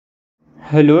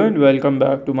Hello and welcome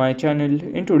back to my channel.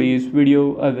 In today's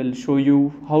video, I will show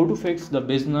you how to fix the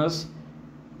business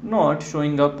not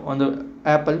showing up on the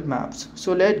Apple Maps.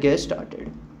 So let's get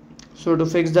started. So to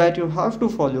fix that, you have to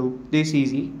follow these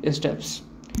easy steps.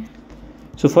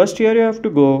 So first here you have to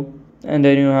go and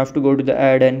then you have to go to the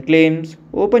add and claims,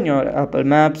 open your Apple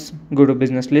Maps, go to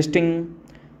business listing,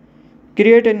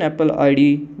 create an Apple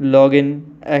ID, login,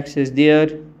 access there,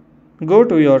 go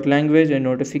to your language and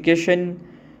notification,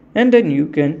 and then you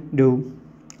can do.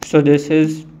 So this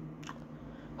is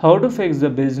how to fix the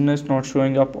business not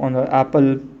showing up on the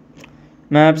Apple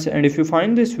Maps. And if you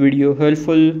find this video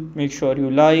helpful, make sure you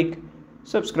like,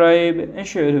 subscribe and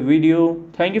share the video.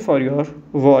 Thank you for your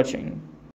watching.